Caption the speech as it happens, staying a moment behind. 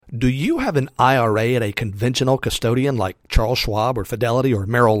Do you have an IRA at a conventional custodian like Charles Schwab or Fidelity or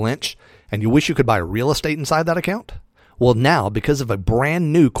Merrill Lynch, and you wish you could buy real estate inside that account? Well, now, because of a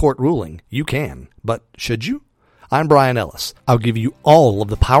brand new court ruling, you can. But should you? I'm Brian Ellis. I'll give you all of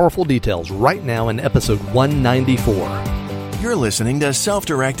the powerful details right now in episode 194. You're listening to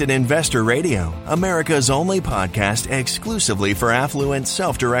Self-Directed Investor Radio, America's only podcast exclusively for affluent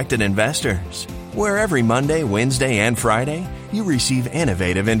self-directed investors, where every Monday, Wednesday, and Friday, you receive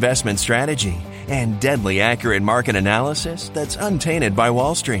innovative investment strategy and deadly accurate market analysis that's untainted by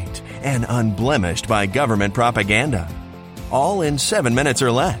Wall Street and unblemished by government propaganda. All in 7 minutes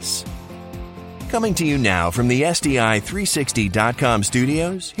or less. Coming to you now from the SDI360.com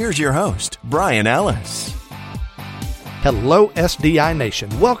studios, here's your host, Brian Ellis. Hello, SDI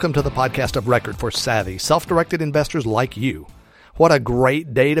Nation. Welcome to the podcast of record for savvy, self-directed investors like you. What a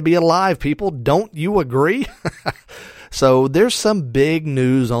great day to be alive, people. Don't you agree? So there's some big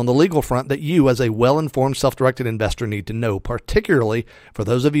news on the legal front that you, as a well-informed self-directed investor, need to know, particularly for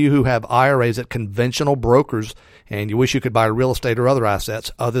those of you who have IRAs at conventional brokers and you wish you could buy real estate or other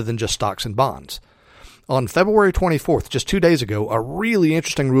assets other than just stocks and bonds. On February 24th, just 2 days ago, a really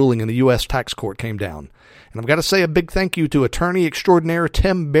interesting ruling in the U.S. tax court came down. And I've got to say a big thank you to attorney extraordinaire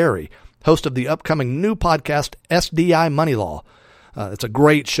Tim Berry, host of the upcoming new podcast, SDI Money Law. It's a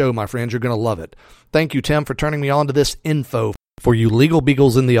great show, my friends. You're going to love it. Thank you, Tim, for turning me on to this info. For you legal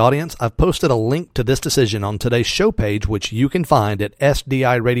beagles in the audience, I've posted a link to this decision on today's show page, which you can find at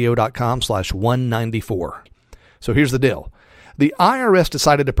sdiradio.com/194. So here's the deal. The IRS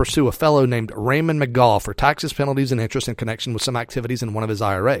decided to pursue a fellow named Raymond McGaw for taxes, penalties, and interest in connection with some activities in one of his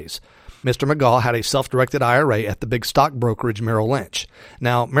IRAs. Mr. McGaw had a self-directed IRA at the big stock brokerage Merrill Lynch.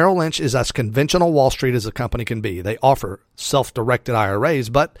 Now, Merrill Lynch is as conventional Wall Street as a company can be. They offer self-directed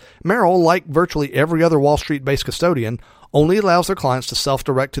IRAs, but Merrill, like virtually every other Wall Street-based custodian, only allows their clients to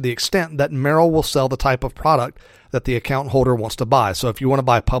self-direct to the extent that Merrill will sell the type of product that the account holder wants to buy. So if you want to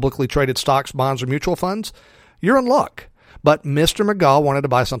buy publicly traded stocks, bonds, or mutual funds, you're in luck. But Mr. McGaw wanted to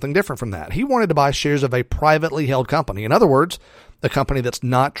buy something different from that. He wanted to buy shares of a privately held company. In other words, a company that's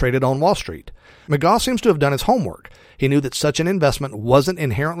not traded on Wall Street. McGaw seems to have done his homework. He knew that such an investment wasn't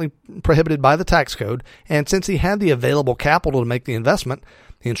inherently prohibited by the tax code, and since he had the available capital to make the investment,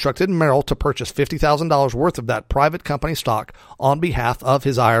 he instructed Merrill to purchase $50,000 worth of that private company stock on behalf of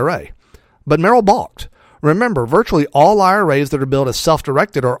his IRA. But Merrill balked. Remember, virtually all IRAs that are billed as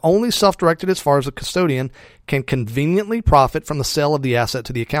self-directed are only self-directed as far as the custodian can conveniently profit from the sale of the asset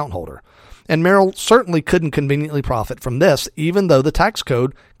to the account holder. And Merrill certainly couldn't conveniently profit from this, even though the tax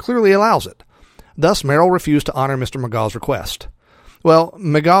code clearly allows it. Thus, Merrill refused to honor Mr. McGaw's request. Well,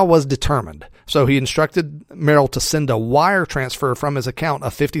 McGaw was determined, so he instructed Merrill to send a wire transfer from his account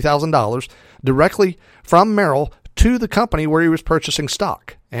of $50,000 directly from Merrill to the company where he was purchasing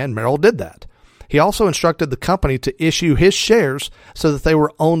stock, and Merrill did that. He also instructed the company to issue his shares so that they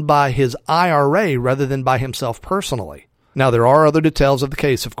were owned by his IRA rather than by himself personally. Now, there are other details of the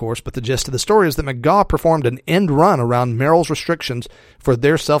case, of course, but the gist of the story is that McGaw performed an end run around Merrill's restrictions for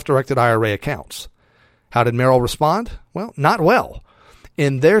their self-directed IRA accounts. How did Merrill respond? Well, not well.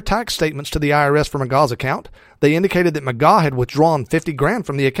 In their tax statements to the IRS for McGaw's account, they indicated that McGaw had withdrawn $50,000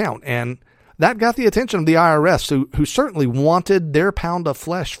 from the account, and that got the attention of the IRS, who certainly wanted their pound of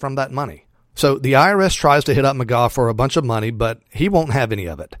flesh from that money. So the IRS tries to hit up McGaw for a bunch of money, but he won't have any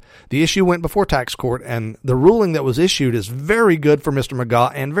of it. The issue went before tax court, and the ruling that was issued is very good for Mr.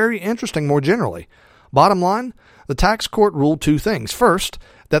 McGaw and very interesting more generally. Bottom line, the tax court ruled two things. First,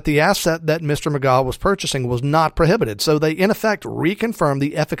 that the asset that Mr. McGaw was purchasing was not prohibited, so they in effect reconfirmed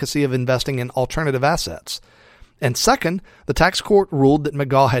the efficacy of investing in alternative assets. And second, the tax court ruled that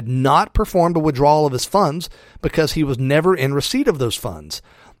McGaw had not performed a withdrawal of his funds because he was never in receipt of those funds.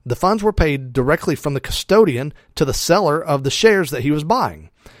 The funds were paid directly from the custodian to the seller of the shares that he was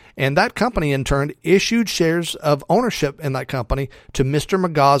buying. And that company, in turn, issued shares of ownership in that company to Mr.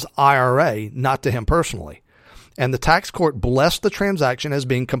 McGaw's IRA, not to him personally. And the tax court blessed the transaction as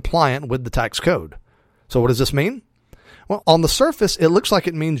being compliant with the tax code. So what does this mean? Well, on the surface, it looks like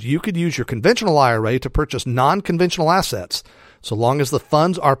it means you could use your conventional IRA to purchase non-conventional assets, so long as the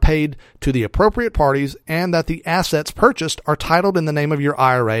funds are paid to the appropriate parties and that the assets purchased are titled in the name of your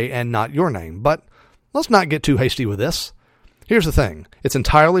IRA and not your name. But let's not get too hasty with this. Here's the thing. It's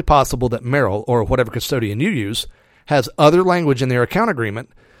entirely possible that Merrill, or whatever custodian you use, has other language in their account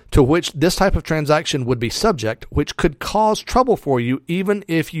agreement to which this type of transaction would be subject, which could cause trouble for you even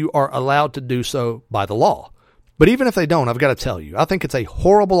if you are allowed to do so by the law. But even if they don't, I've got to tell you, I think it's a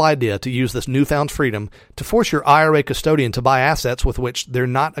horrible idea to use this newfound freedom to force your IRA custodian to buy assets with which they're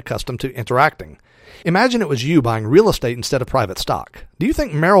not accustomed to interacting. Imagine it was you buying real estate instead of private stock. Do you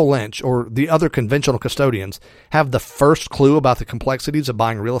think Merrill Lynch or the other conventional custodians have the first clue about the complexities of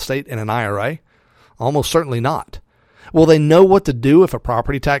buying real estate in an IRA? Almost certainly not. Will they know what to do if a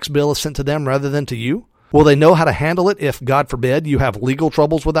property tax bill is sent to them rather than to you? Will they know how to handle it if, God forbid, you have legal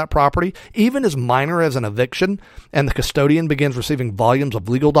troubles with that property, even as minor as an eviction, and the custodian begins receiving volumes of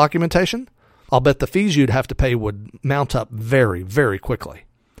legal documentation? I'll bet the fees you'd have to pay would mount up very, very quickly.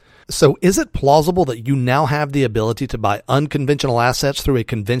 So is it plausible that you now have the ability to buy unconventional assets through a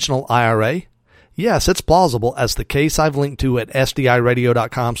conventional IRA? Yes, it's plausible, as the case I've linked to at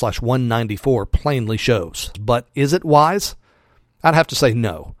SDIRadio.com/194 plainly shows. But is it wise? I'd have to say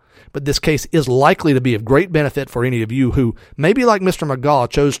no. But this case is likely to be of great benefit for any of you who, maybe like Mr. McGaw,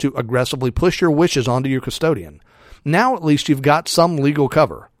 chose to aggressively push your wishes onto your custodian. Now at least you've got some legal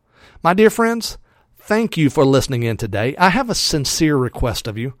cover. My dear friends, thank you for listening in today. I have a sincere request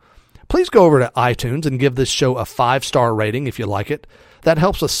of you. Please go over to iTunes and give this show a 5-star rating if you like it. That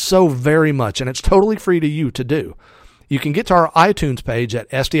helps us so very much, and it's totally free to you to do. You can get to our iTunes page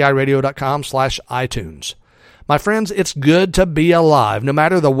at SDIRadio.com/iTunes. My friends, it's good to be alive. No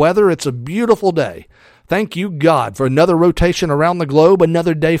matter the weather, it's a beautiful day. Thank you, God, for another rotation around the globe,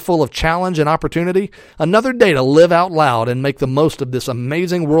 another day full of challenge and opportunity, another day to live out loud and make the most of this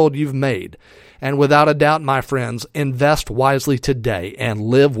amazing world you've made. And without a doubt, my friends, invest wisely today and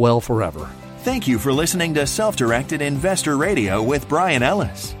live well forever. Thank you for listening to Self-Directed Investor Radio with Brian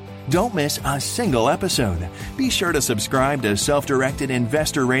Ellis. Don't miss a single episode. Be sure to subscribe to Self-Directed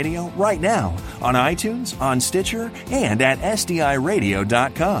Investor Radio right now on iTunes, on Stitcher, and at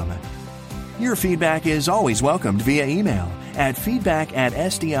SDIRadio.com. Your feedback is always welcomed via email at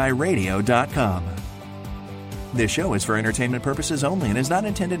feedback@SDIRadio.com. This show is for entertainment purposes only and is not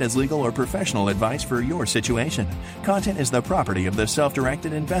intended as legal or professional advice for your situation. Content is the property of the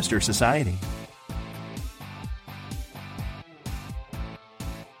Self-Directed Investor Society.